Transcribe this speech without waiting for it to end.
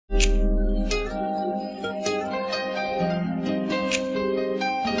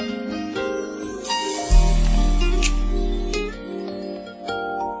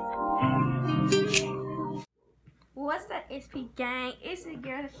Shanti gang, it's your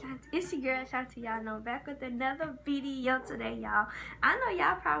girl Shanti, y'all know, back with another video today, y'all. I know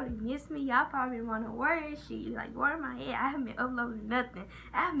y'all probably miss me, y'all probably wonder where is she, like where am I at? I haven't been uploading nothing,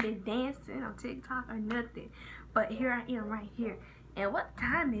 I haven't been dancing on TikTok or nothing, but here I am right here. And what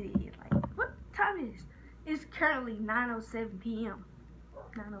time it is, like what time it is? It's currently 9:07 p.m.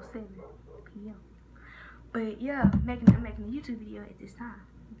 9:07 p.m. But yeah, I'm making a YouTube video at this time,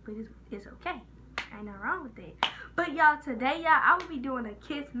 but it's okay. Ain't nothing wrong with that. But y'all, today y'all, I will be doing a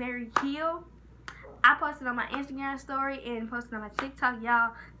kiss, marry, kill. I posted on my Instagram story and posted on my TikTok.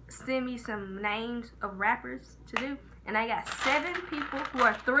 Y'all send me some names of rappers to do, and I got 7 people who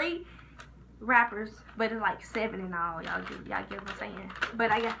are 3 rappers, but it's like 7 in all. Y'all get what I'm saying?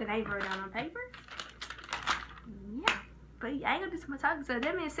 But I got the name written down on paper. Yeah. But I ain't gonna do too much talking, so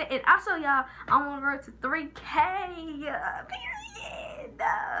that means said, and also y'all, I'm on the road to 3K, period.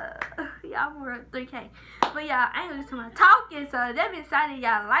 Y'all, I'm on the road to 3K. But y'all, I ain't gonna do too much talking, so that means excited.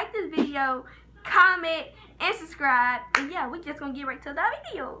 Y'all like this video, comment, and subscribe. And yeah, we just gonna get right to the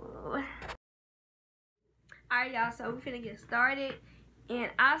video. Alright y'all, so we finna get started.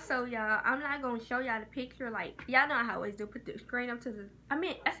 And also y'all, I'm not gonna show y'all the picture, like y'all know how I always do, put the screen up to the, I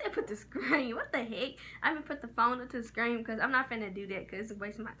said put the screen, what the heck? I mean put the phone up to the screen, because I'm not finna do that because it's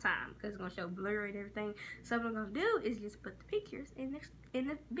wasting my time, because it's gonna show blur and everything. So what I'm gonna do is just put the pictures in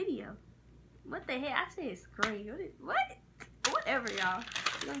the video. What the heck? I said screen. What? Whatever y'all.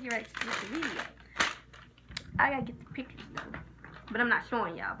 We're gonna get right to the video. I gotta get the pictures though, but I'm not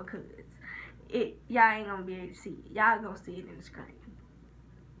showing y'all because y'all ain't gonna be able to see it. Y'all gonna see it in the screen.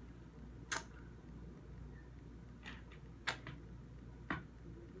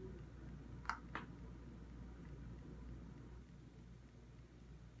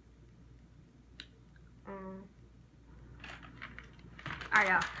 Alright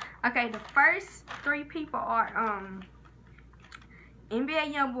y'all. Okay, the first 3 people are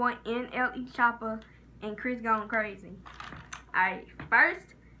NBA Youngboy, NLE Chopper, and Chris Going Crazy. Alright,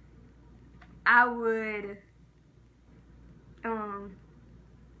 first I would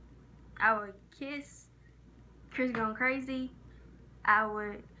kiss Chris Going Crazy. I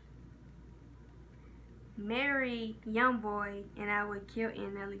would marry Youngboy, and I would kill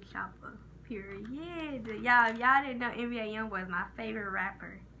NLE Chopper. Period. Y'all didn't know NBA Youngboy is my favorite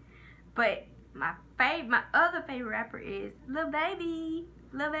rapper, but my other favorite rapper is Lil Baby.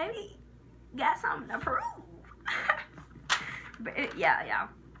 Lil Baby got something to prove. But yeah, y'all.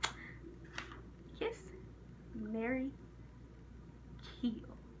 Kiss, marry, kill.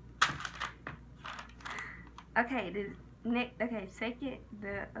 Okay, second,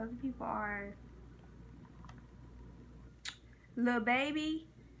 the other people are Lil Baby,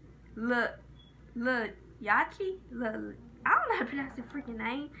 Lil Yachty, I don't know how to pronounce the freaking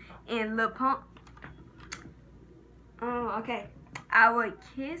name, and Lil Pump. Okay, I would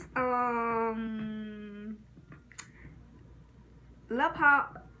kiss Lil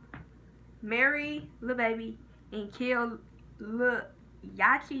Pump, marry Lil Baby, and kill Lil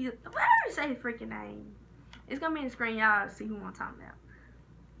Yachty. Whatever you say his freaking name. It's gonna be in the screen, y'all see who I'm talking about.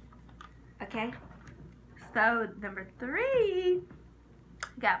 Okay, so number 3,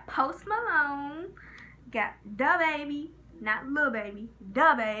 got Post Malone, got DaBaby, not Lil Baby,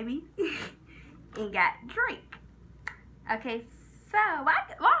 DaBaby, and got Drake. Okay, so while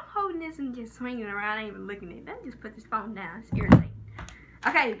I'm holding this and just swinging around, I ain't even looking at it. Let me just put this phone down. It's irritating.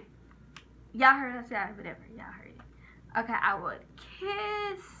 Okay, y'all heard us, yeah, whatever. Y'all heard it. Okay, I would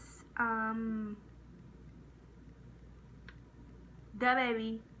kiss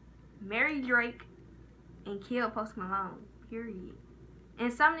DaBaby, marry Drake, and kill Post Malone. Period.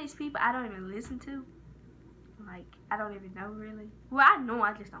 And some of these people I don't even listen to. Like, I don't even know really. Well, I know,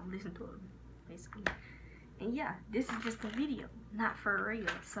 I just don't listen to them, basically. And yeah, this is just a video, not for real.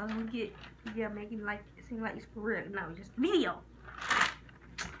 So don't get making like it seem like it's for real. No, just video.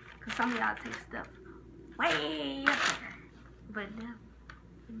 Cause some of y'all take stuff way up there. But no.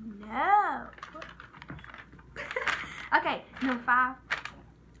 Okay, number 5.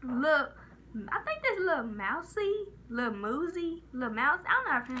 Look, I think there's Lil Mousy, Lil Mousy, Lil Mouse. I don't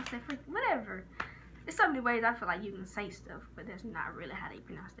know how to pronounce that. Whatever. There's so many ways I feel like you can say stuff, but that's not really how they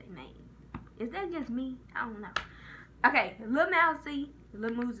pronounce their name. Is that just me? I don't know. Okay, Lil Mousy,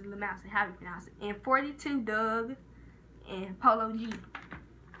 Lil Mousy, Lil Mousy, how do you pronounce it? And 42 Dugg and Polo G.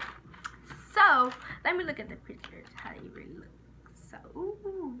 So, let me look at the pictures, how they really look. So,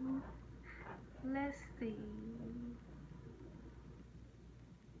 ooh, let's see.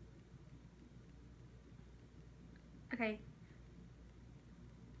 Okay.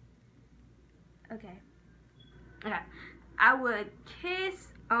 I would kiss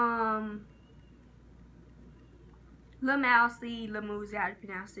Lil Mousy, Lil Moosey, how to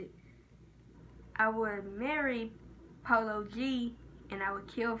pronounce it. I would marry Polo G, and I would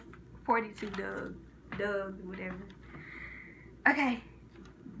kill 42 Doug, whatever. Okay,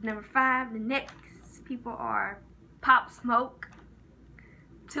 number 5, the next people are Pop Smoke,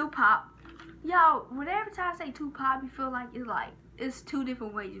 Tupac. Yo, whenever time I say Tupac, you feel like it's 2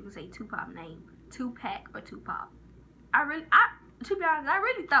 different ways you can say Tupac name. Tupac or Tupac. To be honest, I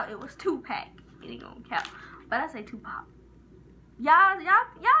really thought it was Tupac. It ain't gonna count. But I say Tupac. Y'all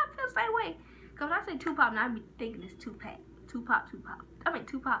feel the same way. Cause when I say Tupac, now I be thinking it's Tupac. Tupac. I mean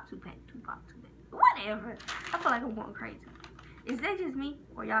Tupac. Whatever. I feel like I'm going crazy. Is that just me?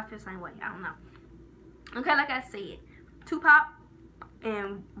 Or y'all feel the same way? I don't know. Okay, like I said, Tupac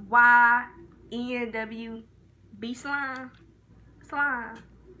and YNW B Slime.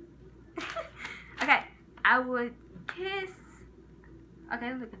 Okay, I would kiss.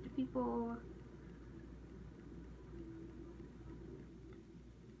 Okay, look at the people.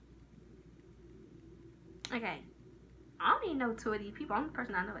 Okay, I don't even know 2 of these people. Only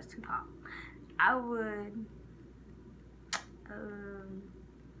person I know is Tupac. I would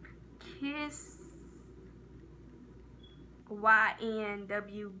kiss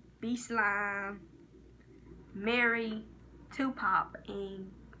YNW B Slime, marry Tupac,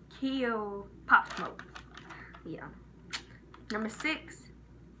 and kill Pop Smoke. Yeah. Number 6.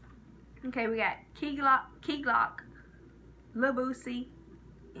 Okay, we got Key Glock, Lil Boosie,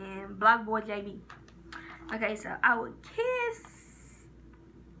 and Block Boy JB. Okay, so I would kiss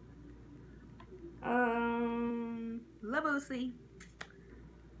Lil Boosie.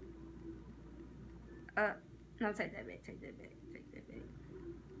 No, take that back.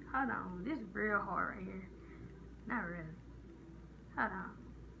 Hold on, this is real hard right here. Not really. Hold on.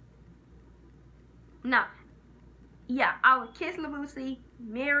 No. Yeah, I would kiss Lil Boosie,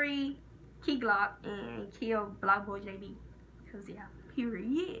 marry Key Glock, and kill Block Boy JB. Cause yeah,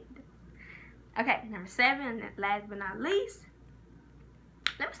 period. Okay, number 7, last but not least.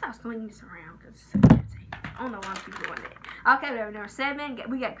 Let me stop swinging this around because I don't know why I'm keep doing that. Okay, whatever. Number 7,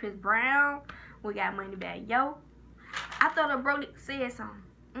 we got Chris Brown. We got Moneybagg Yo. I thought a bro said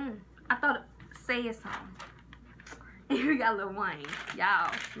something. I thought it said something. And we got Lil Wayne. Y'all,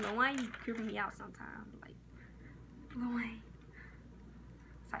 Lil Wayne, you creeping me out sometimes. Like, Lil Wayne.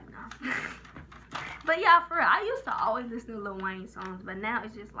 It's like, no. But yeah, for real, I used to always listen to Lil Wayne songs, but now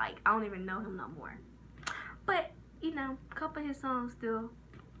it's just like, I don't even know him no more. But, you know, a couple of his songs still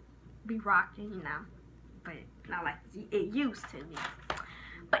be rocking, you know. But not like it used to be.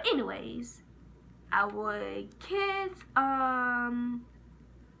 But anyways, I would kiss, Moneybagg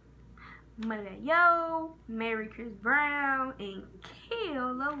Yo, marry Chris Brown, and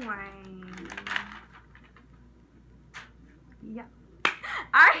kill Lil Wayne. Yeah.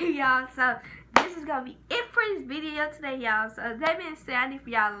 Alright, y'all, so this is gonna be it for this video today, y'all. So that being said, I need for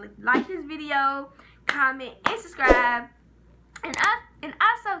y'all to like this video, comment, and subscribe. And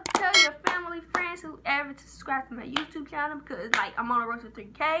also tell your family, friends, whoever to subscribe to my YouTube channel, because like I'm on the road to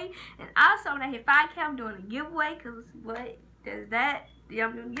 3K. And also when I hit 5K, I'm doing a giveaway, because what does that? Yeah,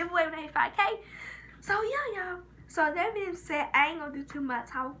 I'm doing a giveaway when I hit 5K. So yeah, y'all. So that being said, I ain't gonna do too much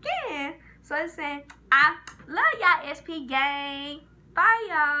talking. So it's saying, I love y'all, SP gang. Bye,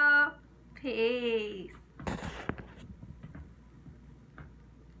 y'all. Peace.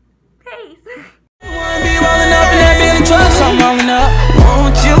 Peace. Wanna be rolling up in that Billy truck, so I'm rolling up.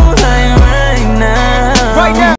 Won't you hang right now? Right now.